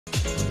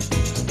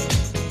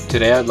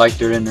Today I'd like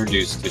to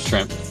introduce the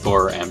shrimp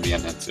Thor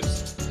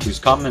Amboinensis, whose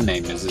common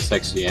name is the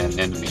sexy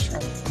anemone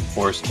shrimp,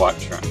 or squat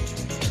shrimp,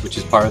 which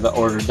is part of the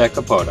order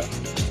Decapoda,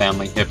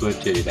 family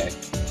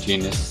Hippolytidae,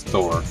 genus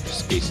Thor,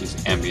 species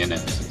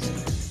Amboinensis.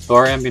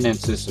 Thor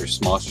Amboinensis are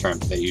small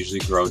shrimp that usually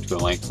grow to a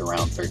length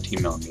around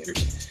 13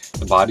 millimeters.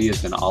 The body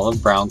is an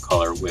olive brown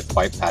color with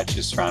white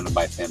patches surrounded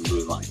by thin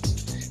blue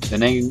lines. The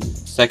name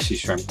sexy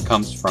shrimp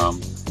comes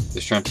from the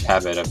shrimp's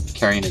habit of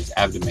carrying its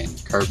abdomen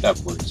curved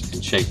upwards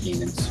and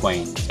shaking and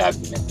swaying its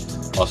abdomen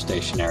while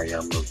stationary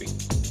or moving.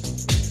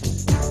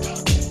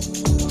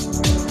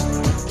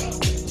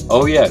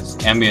 Oh yes,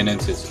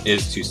 Amboinensis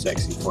is too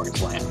sexy for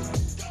its land.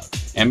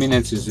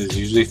 Amboinensis is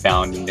usually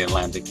found in the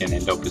Atlantic and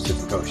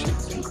Indo-Pacific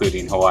Oceans,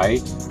 including Hawaii,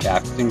 the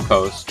African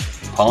coast,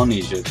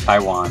 Polynesia,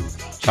 Taiwan,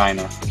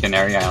 China,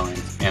 Canary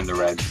Islands, and the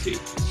Red Sea.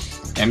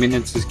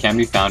 Amboinensis can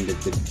be found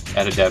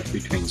at a depth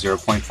between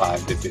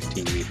 0.5 to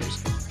 15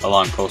 meters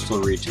along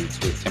coastal regions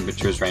with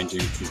temperatures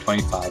ranging from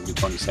 25 to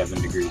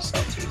 27 degrees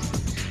Celsius.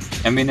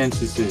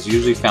 Amboinensis is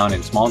usually found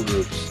in small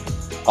groups,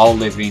 all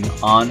living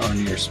on or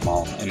near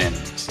small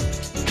anemones.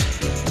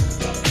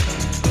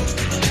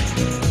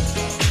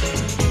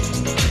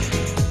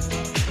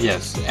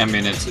 Yes,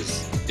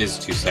 Amboinensis is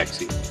too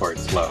sexy for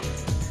its love.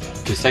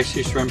 The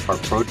sexy shrimp are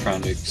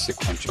protransic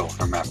sequential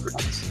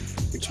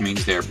hermaphrodites, which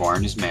means they are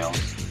born as males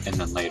and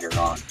then later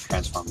on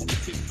transform into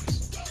females.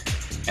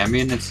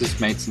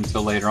 Amboinensis mates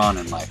until later on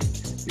in life,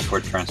 before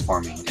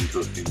transforming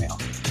into a female.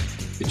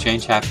 The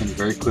change happens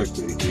very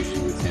quickly,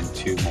 usually within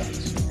 2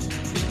 molts.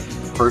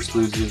 It first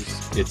loses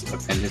its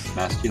appendix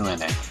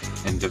masculine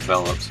and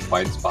develops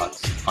white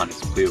spots on its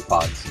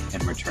pleopods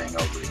and maturing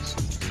ovaries.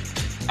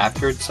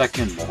 After its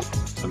second molt,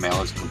 the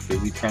male is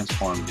completely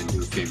transformed into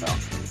a female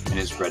and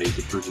is ready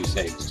to produce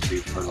eggs to be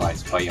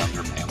fertilized by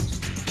younger males.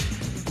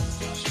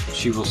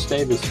 She will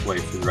stay this way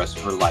for the rest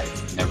of her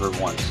life, never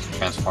once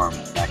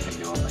transforming back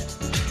into a male.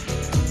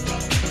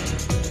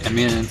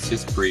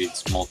 Amboinensis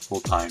breeds multiple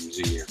times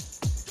a year.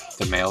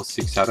 The male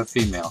seeks out a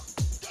female,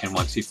 and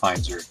once he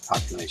finds her,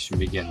 copulation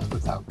begins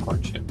without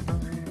courtship.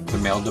 The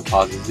male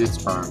deposits its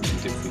sperm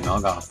into female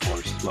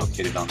gonophores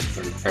located on the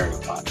 3rd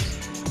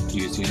peripods,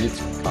 using its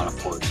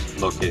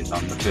gonophores located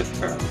on the 5th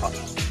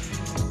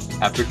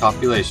peripods. After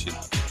copulation,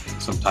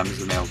 sometimes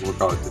the males will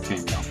go with the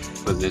female,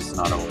 but this is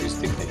not always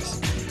the case.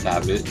 The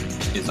habit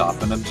is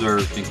often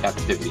observed in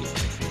captivity,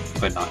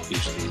 but not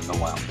usually in the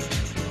wild.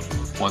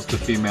 Once the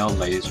female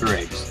lays her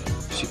eggs,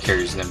 she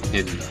carries them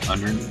hidden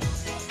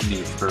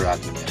underneath her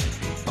abdomen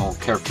and will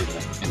care for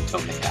them until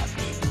they hatch.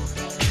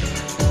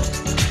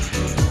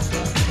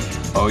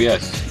 Oh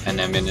yes, an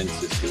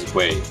Amboinensis is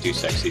way too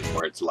sexy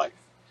for its life.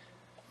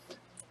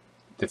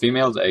 The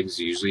female's eggs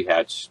usually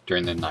hatch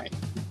during the night,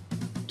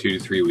 2 to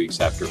 3 weeks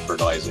after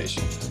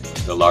fertilization.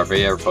 The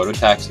larvae are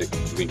phototaxic,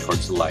 moving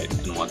towards the light,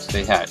 and once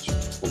they hatch,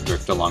 will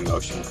drift along the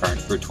ocean current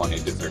for 20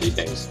 to 30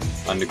 days,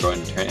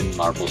 undergoing in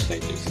larval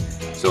stages,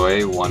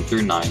 Zoe 1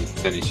 through 9,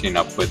 finishing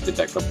up with the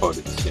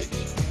decapoded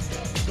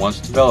stage. Once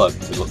developed,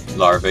 the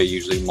larvae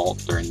usually molt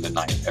during the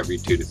night every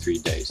 2 to 3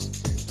 days.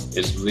 It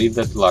is believed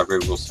that the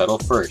larvae will settle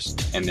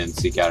first and then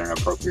seek out an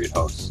appropriate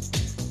host.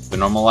 The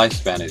normal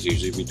lifespan is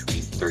usually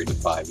between 3 to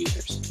 5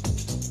 years.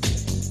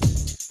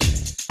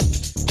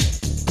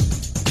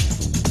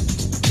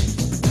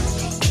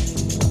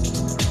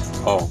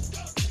 Oh,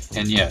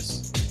 and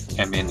yes,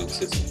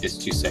 Amboinensis is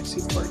too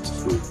sexy for its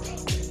food.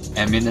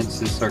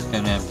 Amboinensis are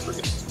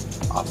carnivorous,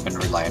 often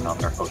relying on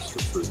their host for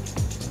food.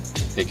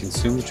 They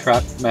consume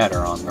trapped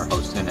matter on their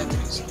host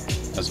anemones,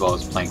 as well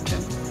as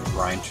plankton,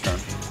 brine shrimp,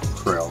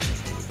 krill,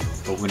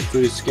 but when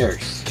food is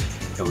scarce,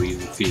 they will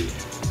even feed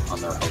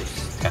on their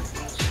host's tentacles.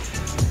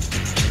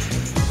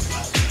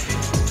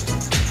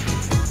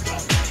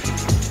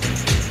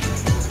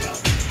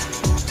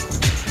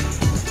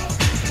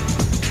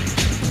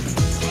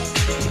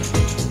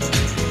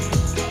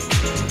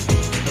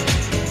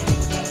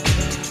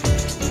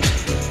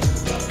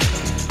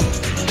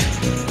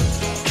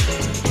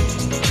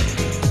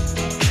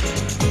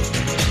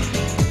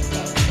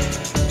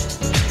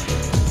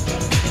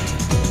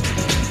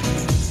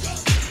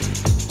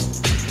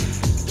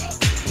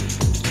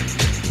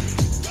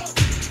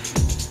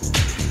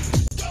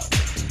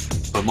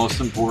 But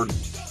most important,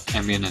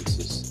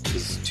 Amboinensis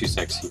is too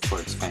sexy for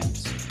its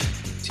fans.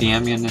 T.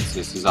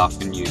 amboinensis is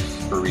often used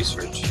for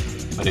research,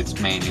 but its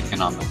main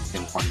economic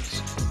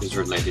importance is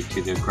related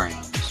to the aquarium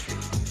industry.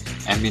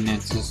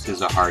 Amboinensis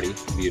is a hardy,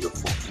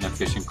 beautiful, and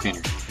efficient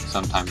cleaner,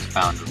 sometimes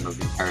found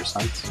removing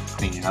parasites,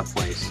 cleaning up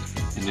waste,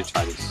 and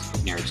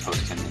detritus near its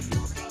host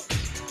anemone.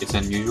 Its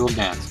unusual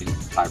dancing,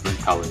 vibrant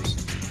colors,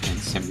 and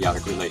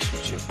symbiotic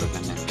relationship with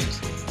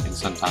anemones, and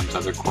sometimes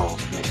other corals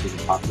make it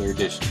a popular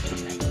addition to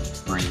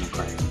marine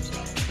aquariums,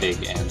 big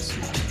and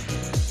small.